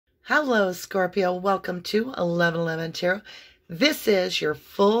Hello, Scorpio. Welcome to 1111 Tarot. This is your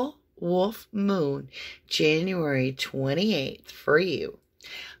full wolf moon, January 28th for you.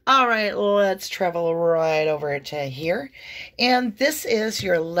 All right, let's travel right over to here. And this is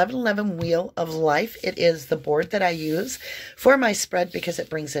your 1111 Wheel of Life. It is the board that I use for my spread because it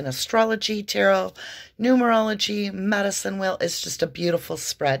brings in astrology, tarot, numerology, medicine wheel. It's just a beautiful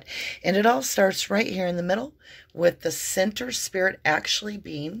spread. And it all starts right here in the middle with the center spirit actually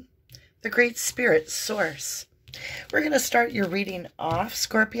being the Great Spirit Source. We're going to start your reading off,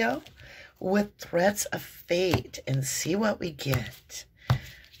 Scorpio, with Threads of Fate and see what we get.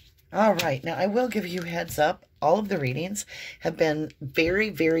 All right. Now, I will give you heads up. All of the readings have been very,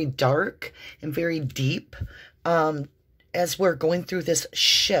 very dark and very deep as we're going through this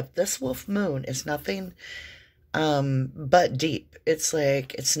shift. This wolf moon is nothing but deep. It's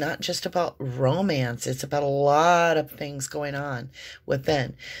like, it's not just about romance. It's about a lot of things going on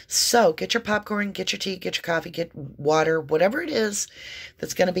within. So get your popcorn, get your tea, get your coffee, get water, whatever it is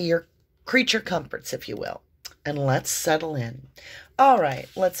that's going to be your creature comforts, if you will. And let's settle in. All right,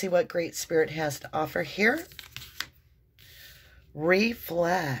 let's see what Great Spirit has to offer here.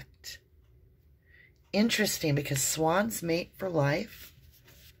 Reflect. Interesting, because swans mate for life.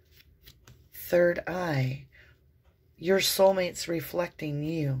 Third eye. Your soulmate's reflecting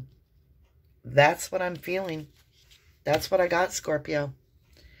you. That's what I'm feeling. That's what I got, Scorpio.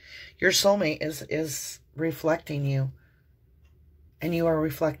 Your soulmate is reflecting you. And you are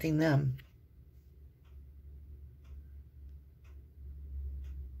reflecting them.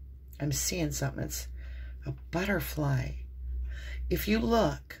 I'm seeing something. It's a butterfly. If you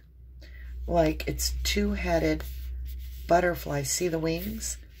look, like it's two-headed butterfly. See the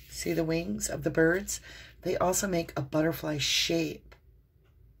wings? See the wings of the birds? They also make a butterfly shape.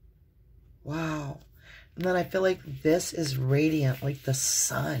 Wow. And then I feel like this is radiant, like the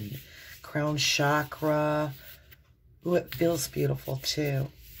sun. Crown chakra. Ooh, it feels beautiful too.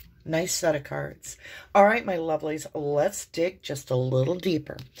 Nice set of cards. All right, my lovelies, let's dig just a little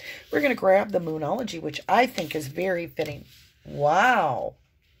deeper. We're going to grab the Moonology, which I think is very fitting. Wow.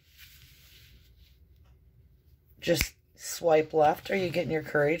 Just swipe left. Are you getting your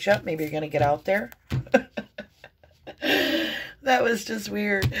courage up? Maybe you're going to get out there. That was just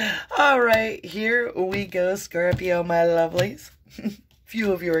weird. All right, here we go, Scorpio, my lovelies.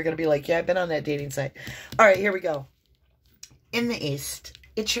 Few of you are going to be like, yeah, I've been on that dating site. All right, here we go. In the east,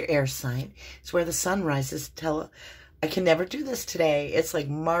 it's your air sign. It's where the sun rises. I can never do this today. It's like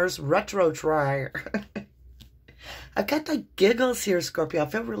Mars retro dryer. I've got the giggles here, Scorpio. I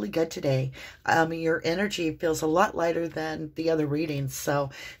feel really good today. Your energy feels a lot lighter than the other readings.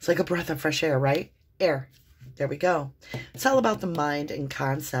 So it's like a breath of fresh air, right? Air. There we go. It's all about the mind and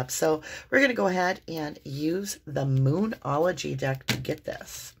concept. So we're going to go ahead and use the Moonology deck to get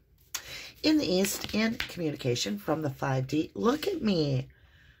this. In the east, in communication from the 5D. Look at me.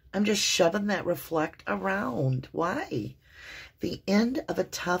 I'm just shoving that reflect around. Why? The end of a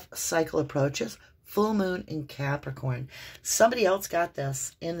tough cycle approaches. Full moon in Capricorn. Somebody else got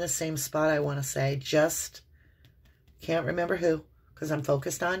this in the same spot, I want to say. Just can't remember who, because I'm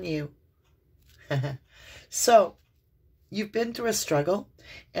focused on you. So, you've been through a struggle,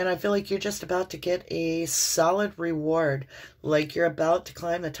 and I feel like you're just about to get a solid reward. Like you're about to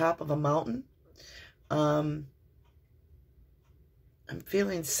climb the top of a mountain. I'm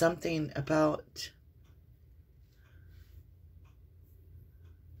feeling something about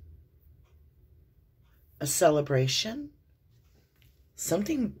a celebration,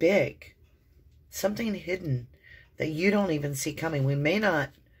 something big, something hidden that you don't even see coming. We may not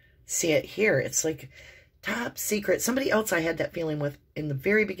see it here. It's like top secret. Somebody else I had that feeling with in the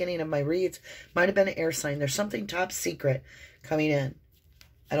very beginning of my reads might have been an air sign. There's something top secret coming in.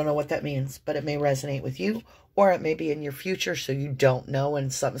 I don't know what that means, but it may resonate with you, or it may be in your future, so you don't know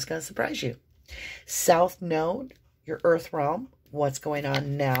and something's going to surprise you. South Node, your Earth realm, what's going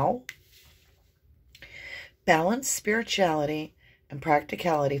on now? Balance, spirituality, and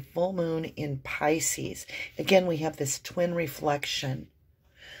practicality, full moon in Pisces. Again, we have this twin reflection.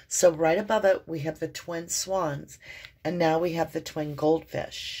 So right above it, we have the twin swans, and now we have the twin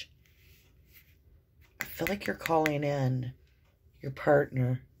goldfish. I feel like you're calling in your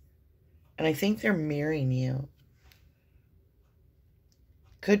partner, and I think they're mirroring you.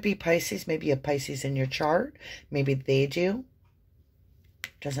 Could be Pisces, maybe a Pisces in your chart. Maybe they do.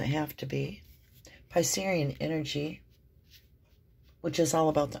 Doesn't have to be. Piscean energy, which is all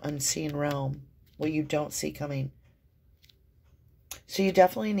about the unseen realm, what you don't see coming. So you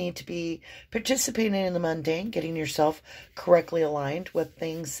definitely need to be participating in the mundane, getting yourself correctly aligned with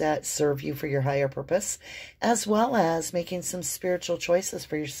things that serve you for your higher purpose, as well as making some spiritual choices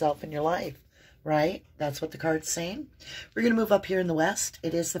for yourself in your life, right? That's what the card's saying. We're going to move up here in the west.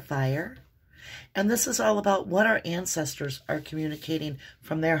 It is the fire. And this is all about what our ancestors are communicating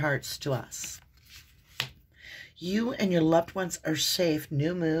from their hearts to us. You and your loved ones are safe.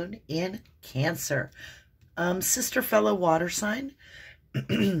 New moon in Cancer. Sister fellow water sign.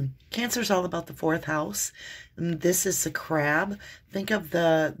 Cancer is all about the fourth house. And this is the crab. Think of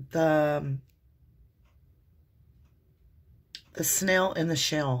the snail in the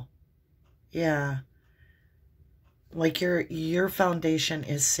shell. Yeah. Like your foundation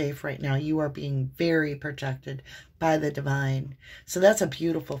is safe right now. You are being very protected by the divine. So that's a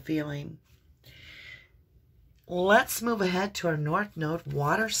beautiful feeling. Let's move ahead to our North Node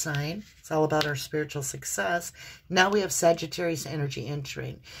water sign. It's all about our spiritual success. Now we have Sagittarius energy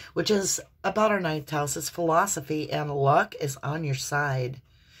entering, which is about our ninth house. It's philosophy, and luck is on your side.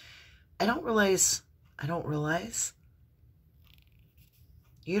 You don't realize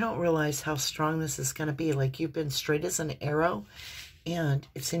how strong this is going to be. Like, you've been straight as an arrow, and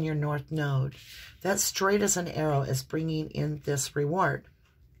it's in your North Node. That straight as an arrow is bringing in this reward.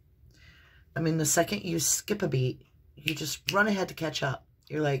 I mean, the second you skip a beat, you just run ahead to catch up.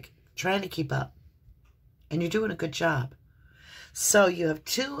 You're like trying to keep up. And you're doing a good job. So you have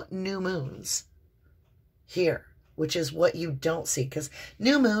 2 new moons here, which is what you don't see. Because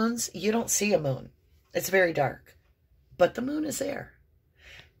new moons, you don't see a moon. It's very dark. But the moon is there.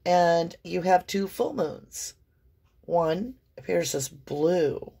 And you have 2 full moons. One appears as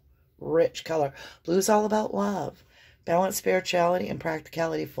blue, rich color. Blue is all about love. Balance, spirituality, and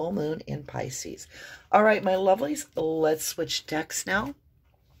practicality. Full moon in Pisces. All right, my lovelies, let's switch decks now.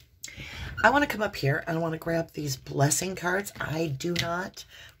 I want to come up here and I want to grab these blessing cards. I do not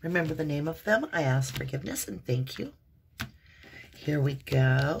remember the name of them. I ask forgiveness and thank you. Here we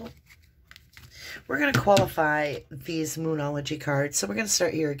go. We're going to qualify these Moonology cards. So we're going to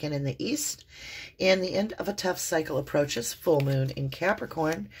start here again in the east. And the end of a tough cycle approaches. Full moon in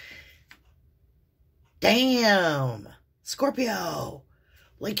Capricorn. Damn, Scorpio,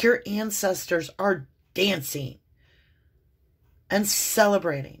 like your ancestors are dancing and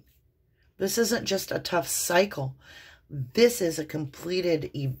celebrating. This isn't just a tough cycle. This is a completed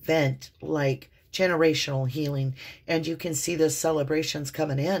event, like generational healing. And you can see the celebrations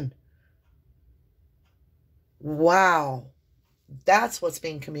coming in. Wow. That's what's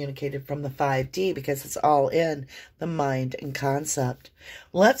being communicated from the 5D, because it's all in the mind and concept.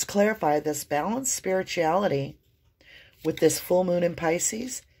 Let's clarify this balanced spirituality with this full moon in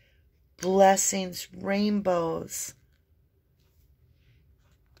Pisces. Blessings, rainbows.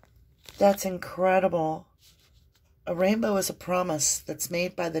 That's incredible. A rainbow is a promise that's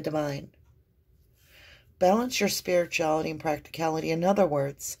made by the divine. Balance your spirituality and practicality. In other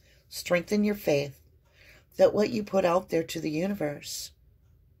words, strengthen your faith. That what you put out there to the universe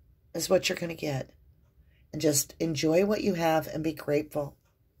is what you're going to get. And just enjoy what you have and be grateful.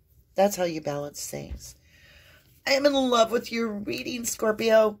 That's how you balance things. I am in love with your reading,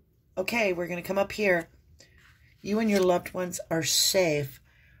 Scorpio. Okay, we're going to come up here. You and your loved ones are safe.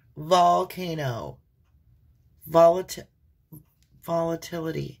 Volcano.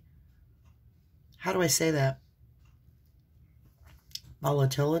 Volatility. How do I say that?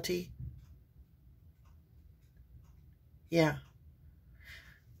 Volatility? Yeah.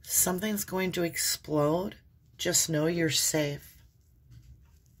 Something's going to explode. Just know you're safe.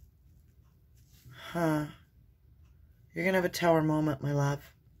 Huh. You're going to have a tower moment, my love.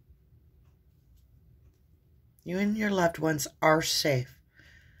 You and your loved ones are safe.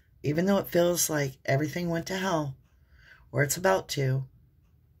 Even though it feels like everything went to hell, or it's about to,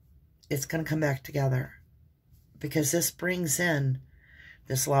 it's going to come back together. Because this brings in,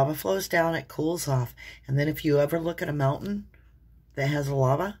 this lava flows down, it cools off. And then if you ever look at a mountain that has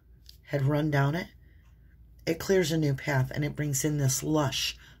lava had run down it, it clears a new path and it brings in this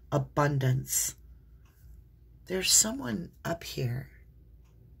lush abundance. There's someone up here.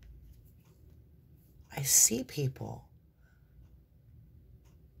 I see people.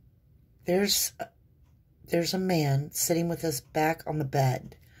 There's a man sitting with his back on the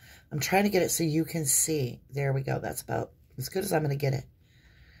bed. I'm trying to get it so you can see. There we go. That's about as good as I'm going to get it.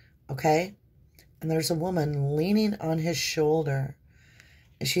 Okay? And there's a woman leaning on his shoulder.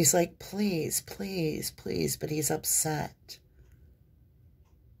 And she's like, please, please, please. But he's upset.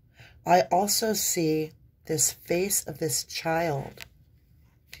 I also see this face of this child.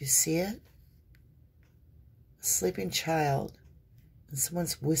 Do you see it? A sleeping child. And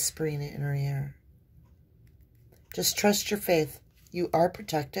someone's whispering it in her ear. Just trust your faith. You are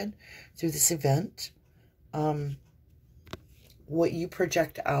protected through this event. What you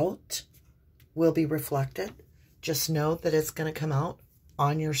project out will be reflected. Just know that it's going to come out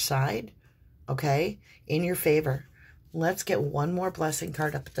on your side, okay, in your favor. Let's get one more blessing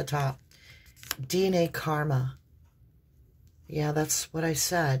card up at the top. DNA karma. Yeah, that's what I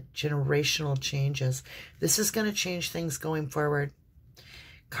said. Generational changes. This is going to change things going forward.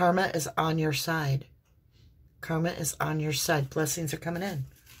 Karma is on your side. Karma is on your side. Blessings are coming in.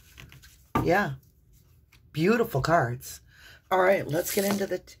 Yeah. Beautiful cards. All right, let's get into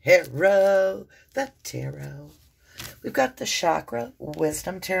the tarot. The tarot. We've got the Chakra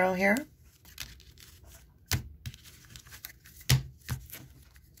Wisdom Tarot here.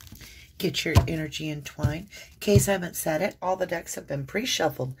 Get your energy entwined. In case I haven't said it, all the decks have been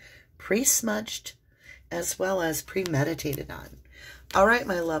pre-shuffled, pre-smudged, as well as premeditated on. All right,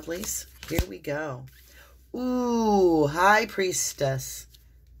 my lovelies, here we go. Ooh, High Priestess.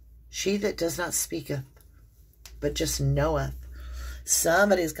 She that does not speaketh, but just knoweth.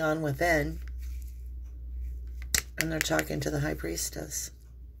 Somebody's gone within, and they're talking to the High Priestess.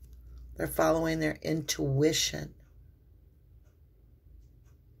 They're following their intuition.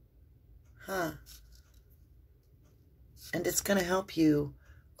 Huh. And it's going to help you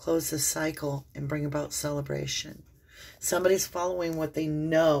close the cycle and bring about celebration. Somebody's following what they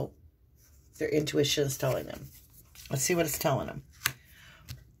know their intuition is telling them. Let's see what it's telling them.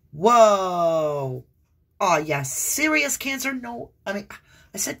 Whoa. Oh, yeah. Serious Cancer? No. I mean,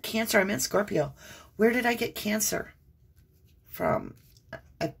 I said Cancer. I meant Scorpio. Where did I get Cancer from?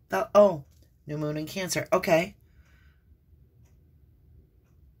 I thought, oh, new moon in Cancer. Okay.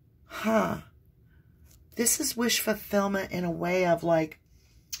 Huh. This is wish fulfillment in a way of like,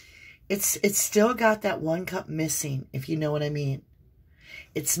 it's still got that 1 cup missing, if you know what I mean.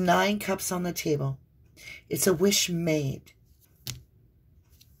 It's 9 cups on the table. It's a wish made.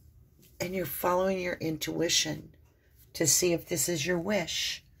 And you're following your intuition to see if this is your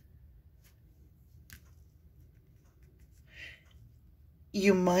wish.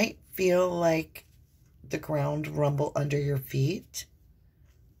 You might feel like the ground rumble under your feet.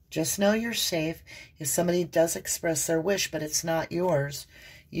 Just know you're safe. If somebody does express their wish, but it's not yours,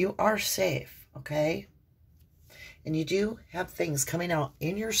 you are safe, okay? And you do have things coming out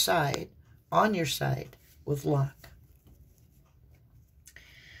in your side, on your side, with luck.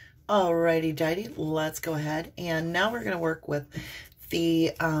 Alrighty, dighty, let's go ahead. And now we're going to work with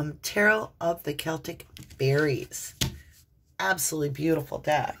the Tarot of the Celtic Berries. Absolutely beautiful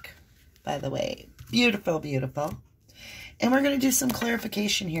deck, by the way. Beautiful, beautiful. And we're going to do some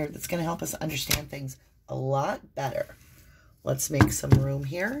clarification here that's going to help us understand things a lot better. Let's make some room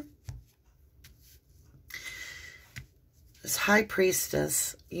here. This High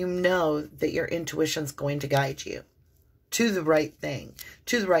Priestess, you know that your intuition's going to guide you to the right thing,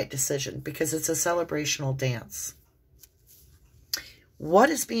 to the right decision, because it's a celebrational dance. What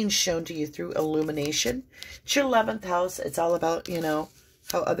is being shown to you through illumination? It's your 11th house. It's all about, you know,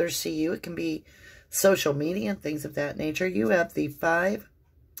 how others see you. It can be social media and things of that nature. You have the 5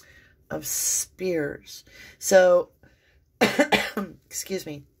 of Spears. So, excuse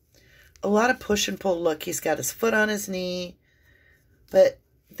me, a lot of push and pull. Look, he's got his foot on his knee, but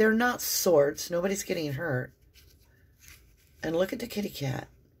they're not swords. Nobody's getting hurt. And look at the kitty cat.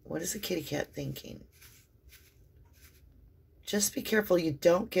 What is the kitty cat thinking? Just be careful you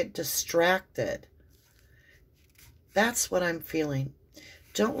don't get distracted. That's what I'm feeling.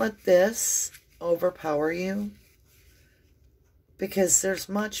 Don't let this overpower you, because there's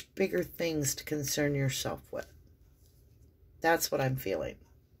much bigger things to concern yourself with. That's what I'm feeling.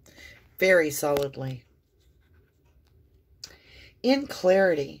 Very solidly. In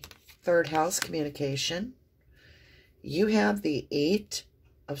clarity, 3rd house communication, you have the 8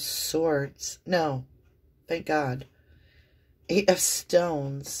 of Swords. No, thank God. 8 of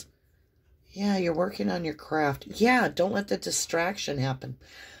Stones. Yeah, you're working on your craft. Yeah, don't let the distraction happen.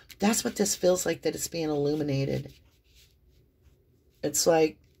 That's what this feels like, that it's being illuminated. It's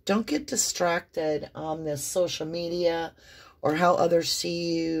like, don't get distracted on this social media or how others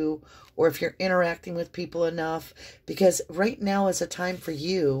see you, or if you're interacting with people enough, because right now is a time for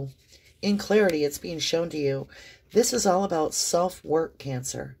you. In clarity, it's being shown to you. This is all about self-work,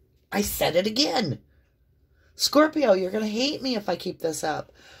 Cancer. I said it again. Scorpio, you're going to hate me if I keep this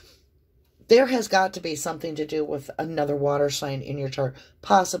up. There has got to be something to do with another water sign in your chart,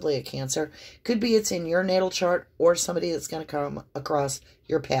 possibly a Cancer. Could be it's in your natal chart or somebody that's going to come across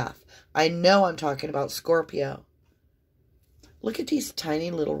your path. I know I'm talking about Scorpio. Look at these tiny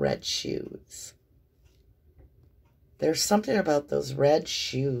little red shoes. There's something about those red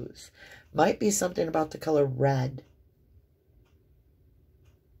shoes. Might be something about the color red.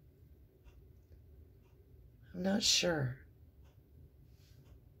 I'm not sure.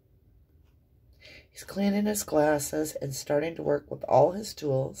 He's cleaning his glasses and starting to work with all his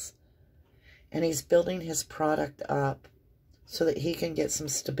tools. And he's building his product up so that he can get some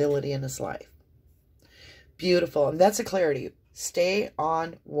stability in his life. Beautiful. And that's a clarity. Stay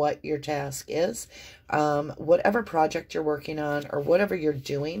on what your task is. Whatever project you're working on or whatever you're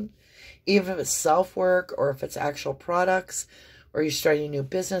doing, even if it's self-work or if it's actual products or you're starting a new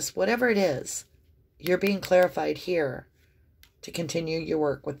business, whatever it is, you're being clarified here to continue your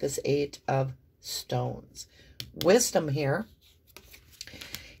work with this 8 of stones. Wisdom here.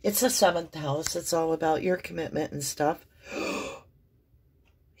 It's the 7th house. It's all about your commitment and stuff. You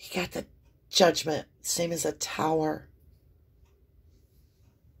got the Judgment, same as a Tower.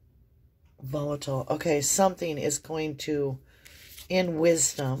 Volatile. Okay, something is going to, in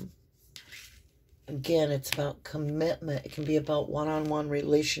wisdom, again, it's about commitment. It can be about one-on-one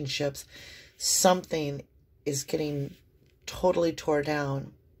relationships. Something is getting totally tore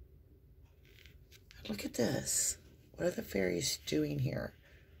down. Look at this. What are the fairies doing here?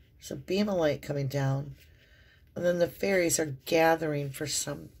 There's a beam of light coming down. And then the fairies are gathering for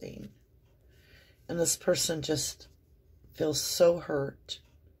something. And this person just feels so hurt.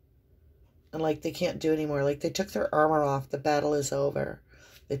 And like they can't do anymore. Like they took their armor off. The battle is over.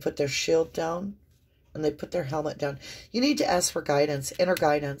 They put their shield down. And they put their helmet down. You need to ask for guidance. Inner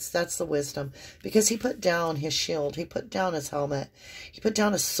guidance. That's the wisdom. Because he put down his shield. He put down his helmet. He put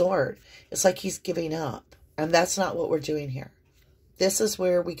down his sword. It's like he's giving up. And that's not what we're doing here. This is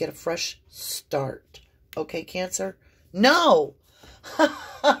where we get a fresh start. Okay, Cancer? No!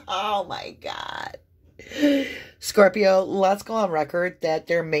 Oh, my God. Scorpio, let's go on record that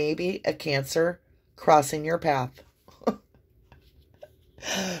there may be a Cancer crossing your path.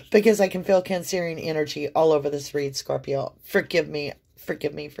 Because I can feel Cancerian energy all over this read, Scorpio. Forgive me.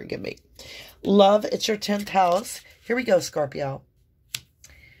 Forgive me. Forgive me. Love, it's your 10th house. Here we go, Scorpio.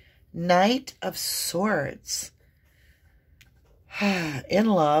 Knight of Swords. In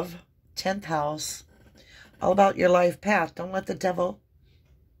love, 10th house. All about your life path. Don't let the devil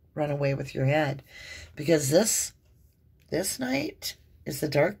run away with your head. Because this knight is the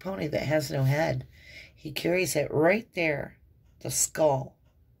dark pony that has no head. He carries it right there. The skull.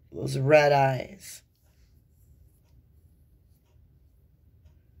 Those red eyes.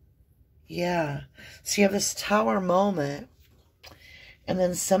 Yeah. So you have this Tower moment. And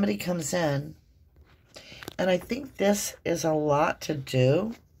then somebody comes in. And I think this is a lot to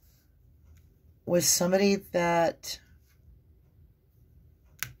do with somebody that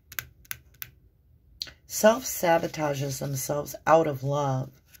self-sabotages themselves out of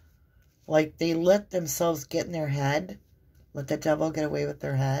love. Like they let themselves get in their head. Let the devil get away with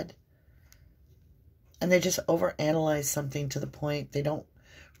their head. And they just overanalyze something to the point they don't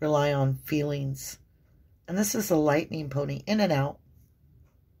rely on feelings. And this is the lightning pony. In and out.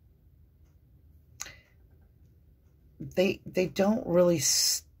 They don't really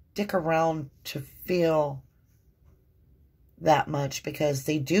stick around to feel that much because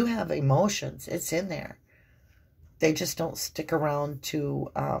they do have emotions. It's in there. They just don't stick around to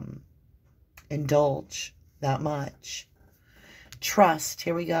indulge that much. Trust.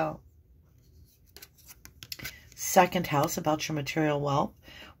 Here we go. 2nd house, about your material wealth.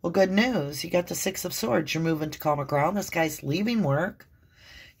 Well, good news. You got the 6 of Swords. You're moving to calmer ground. This guy's leaving work.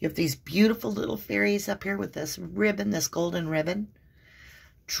 You have these beautiful little fairies up here with this ribbon, this golden ribbon,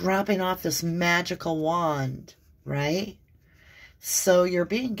 dropping off this magical wand, right? So you're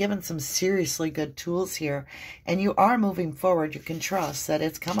being given some seriously good tools here, and you are moving forward. You can trust that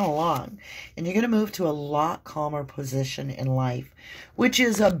it's coming along, and you're going to move to a lot calmer position in life, which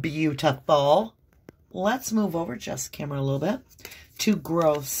is a beautiful. Let's move over just camera a little bit to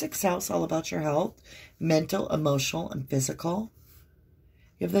growth. 6th house, all about your health, mental, emotional, and physical.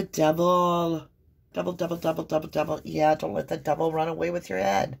 You have the devil. Devil. Yeah, don't let the devil run away with your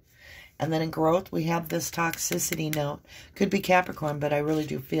head. And then in growth, we have this toxicity note. Could be Capricorn, but I really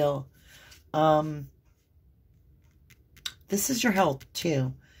do feel this is your health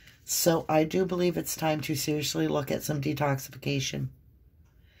too. So I do believe it's time to seriously look at some detoxification.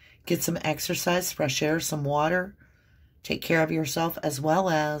 Get some exercise, fresh air, some water. Take care of yourself as well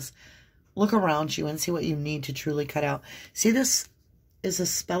as look around you and see what you need to truly cut out. See, this is a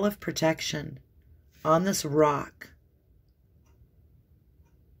spell of protection on this rock.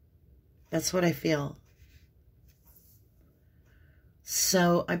 That's what I feel.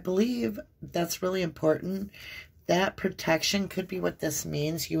 So I believe that's really important. That protection could be what this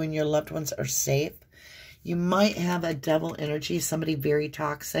means. You and your loved ones are safe. You might have a devil energy, somebody very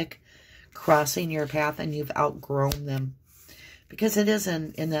toxic, crossing your path and you've outgrown them. Because it is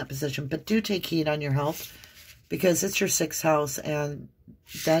in that position. But do take heed on your health. because it's your 6th house, and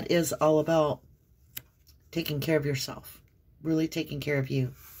that is all about taking care of yourself, really taking care of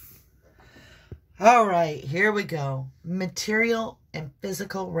you. All right, here we go. Material and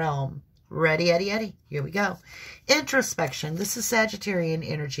physical realm. Ready, Eddie, Eddie. Here we go. Introspection. This is Sagittarian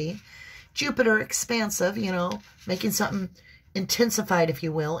energy. Jupiter, expansive, you know, making something intensified, if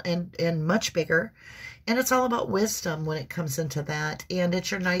you will, and much bigger. And it's all about wisdom when it comes into that. And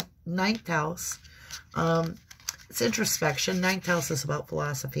it's your ninth house. It's introspection. 9th house is about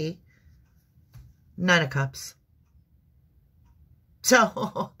philosophy. 9 of Cups.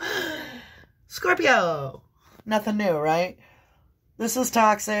 So, Scorpio. Nothing new, right? This is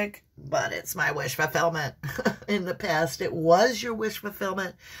toxic, but it's my wish fulfillment. In the past, it was your wish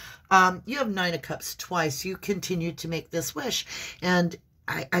fulfillment. You have 9 of Cups twice. You continue to make this wish. And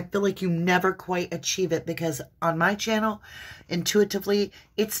I feel like you never quite achieve it, because on my channel, intuitively,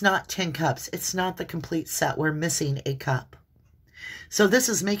 it's not 10 cups. It's not the complete set. We're missing a cup. So this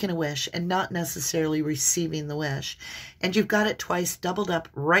is making a wish and not necessarily receiving the wish. And you've got it twice, doubled up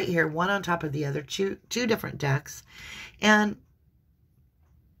right here, one on top of the other, two different decks. And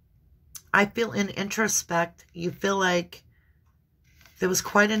I feel in introspect, you feel like there was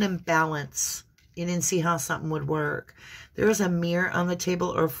quite an imbalance. You didn't see how something would work. There was a mirror on the table,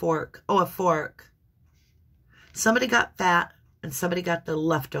 or a fork. Oh, a fork. Somebody got fat and somebody got the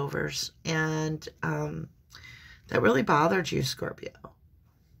leftovers. And that really bothered you, Scorpio.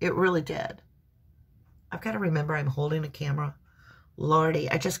 It really did. I've got to remember I'm holding a camera.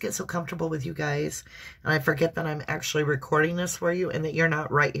 Lordy, I just get so comfortable with you guys. And I forget that I'm actually recording this for you and that you're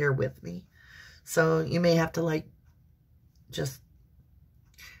not right here with me. So you may have to, like, just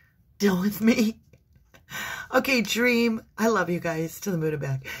deal with me. Okay, dream. I love you guys to the moon and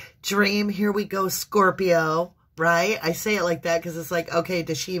back. Dream, here we go, Scorpio, right? I say it like that because it's like, okay,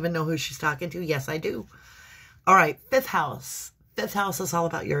 does she even know who she's talking to? Yes, I do. All right, 5th house. 5th house is all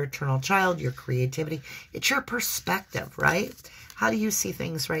about your eternal child, your creativity. It's your perspective, right? How do you see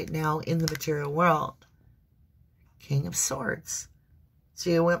things right now in the material world? King of Swords. So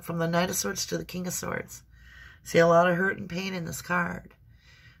you went from the Knight of Swords to the King of Swords. See a lot of hurt and pain in this card.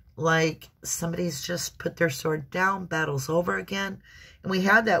 Like somebody's just put their sword down, battle's over again. And we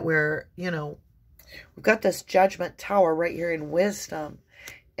had that where, you know, we've got this Judgment Tower right here in Wisdom.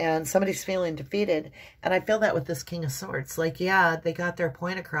 And somebody's feeling defeated. And I feel that with this King of Swords. Like, yeah, they got their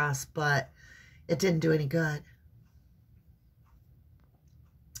point across, but it didn't do any good.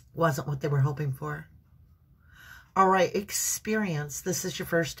 Wasn't what they were hoping for. All right, experience. This is your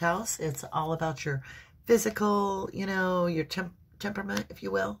 1st house. It's all about your physical, you know, your temperament, if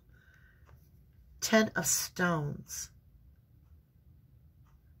you will. 10 of Stones.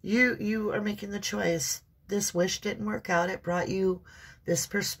 You are making the choice. This wish didn't work out. It brought you this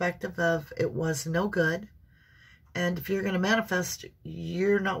perspective of it was no good. And if you're going to manifest,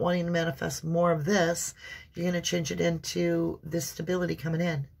 you're not wanting to manifest more of this. You're going to change it into this stability coming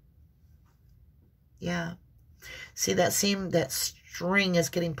in. Yeah. See, that string is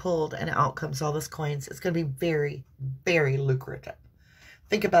getting pulled and out comes all this coins. It's going to be very, very lucrative.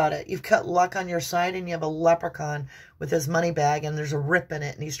 Think about it. You've got luck on your side and you have a leprechaun with his money bag and there's a rip in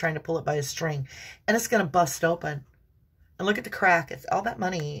it and he's trying to pull it by a string. And it's going to bust open. And look at the crack. It's all that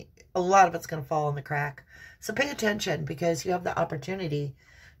money. A lot of it's going to fall in the crack. So pay attention because you have the opportunity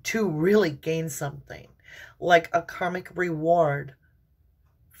to really gain something. Like a karmic reward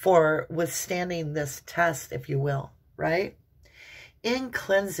for withstanding this test, if you will. Right? In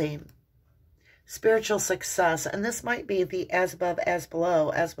cleansing. Spiritual success, and this might be the as above, as below,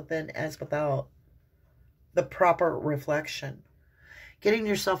 as within, as without. The proper reflection. Getting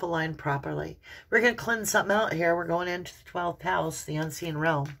yourself aligned properly. We're going to cleanse something out here. We're going into the 12th house, the unseen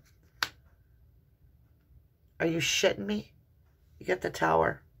realm. Are you shitting me? You get the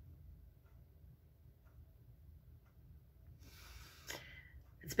Tower.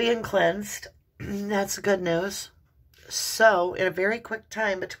 It's being cleansed. That's good news. So, in a very quick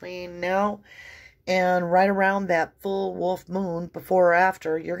time between now and right around that full wolf moon, before or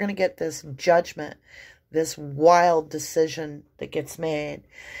after, you're going to get this judgment, this wild decision that gets made.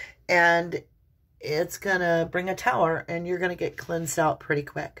 And it's going to bring a Tower, and you're going to get cleansed out pretty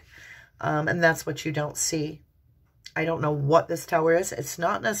quick. And that's what you don't see. I don't know what this Tower is. It's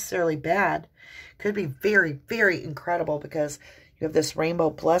not necessarily bad. Could be very, very incredible because you have this rainbow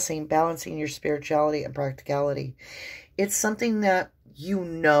blessing balancing your spirituality and practicality. It's something that you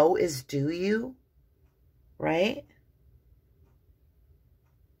know is due you, right?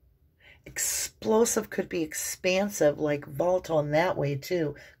 Explosive could be expansive, like volatile in that way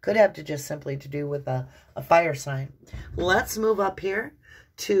too. Could have to just simply to do with a fire sign. Let's move up here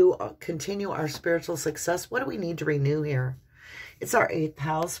to continue our spiritual success, what do we need to renew here? It's our 8th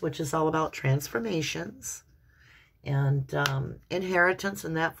house, which is all about transformations and inheritance.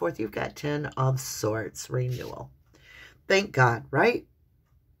 And that 4th, you've got 10 of Swords, renewal. Thank God, right?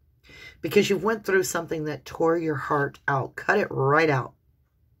 Because you went through something that tore your heart out. Cut it right out.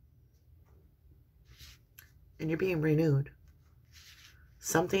 And you're being renewed.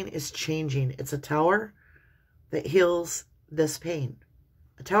 Something is changing. It's a tower that heals this pain.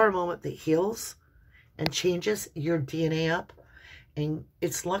 A tower moment that heals and changes your DNA up. And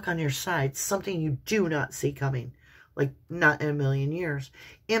it's luck on your side. Something you do not see coming. Like, not in a million years.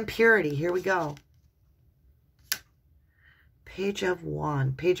 Impurity. Here we go. Page of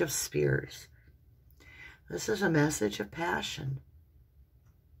Wands. Page of Spears. This is a message of passion.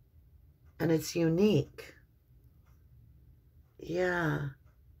 And it's unique. Yeah.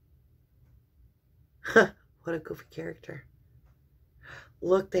 What a goofy character.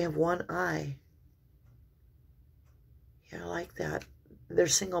 Look, they have one eye. Yeah, I like that. They're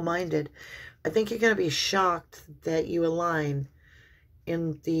single-minded. I think you're going to be shocked that you align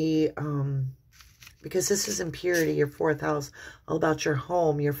in the, because this is impurity, your 4th house, all about your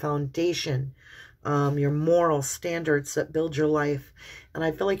home, your foundation, your moral standards that build your life. And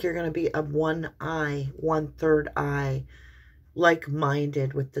I feel like you're going to be of one eye, 1/3 eye,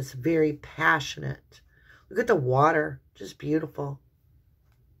 like-minded with this very passionate. Look at the water. Just beautiful.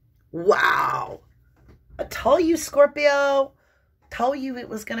 Wow. I told you, Scorpio. Told you it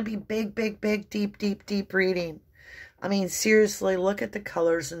was going to be big, big, big, deep, deep, deep reading. I mean, seriously, look at the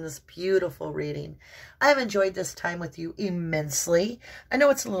colors in this beautiful reading. I've enjoyed this time with you immensely. I know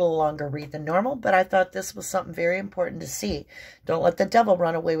it's a little longer read than normal, but I thought this was something very important to see. Don't let the devil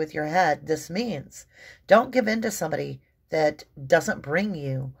run away with your head. This means don't give in to somebody that doesn't bring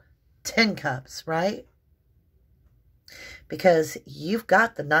you 10 cups, right? Because you've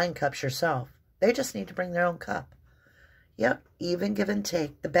got the 9 cups yourself. They just need to bring their own cup. Yep, even give and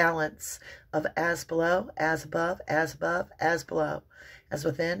take. The balance of as below, as above, as above, as below. As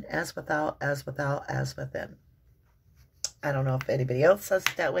within, as without, as without, as within. I don't know if anybody else says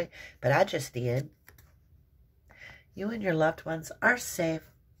it that way, but I just did. You and your loved ones are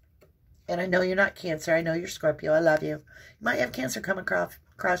safe. And I know you're not Cancer. I know you're Scorpio. I love you. You might have Cancer come across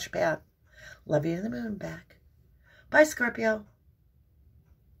your path. Love you to the moon back. Bye, Scorpio.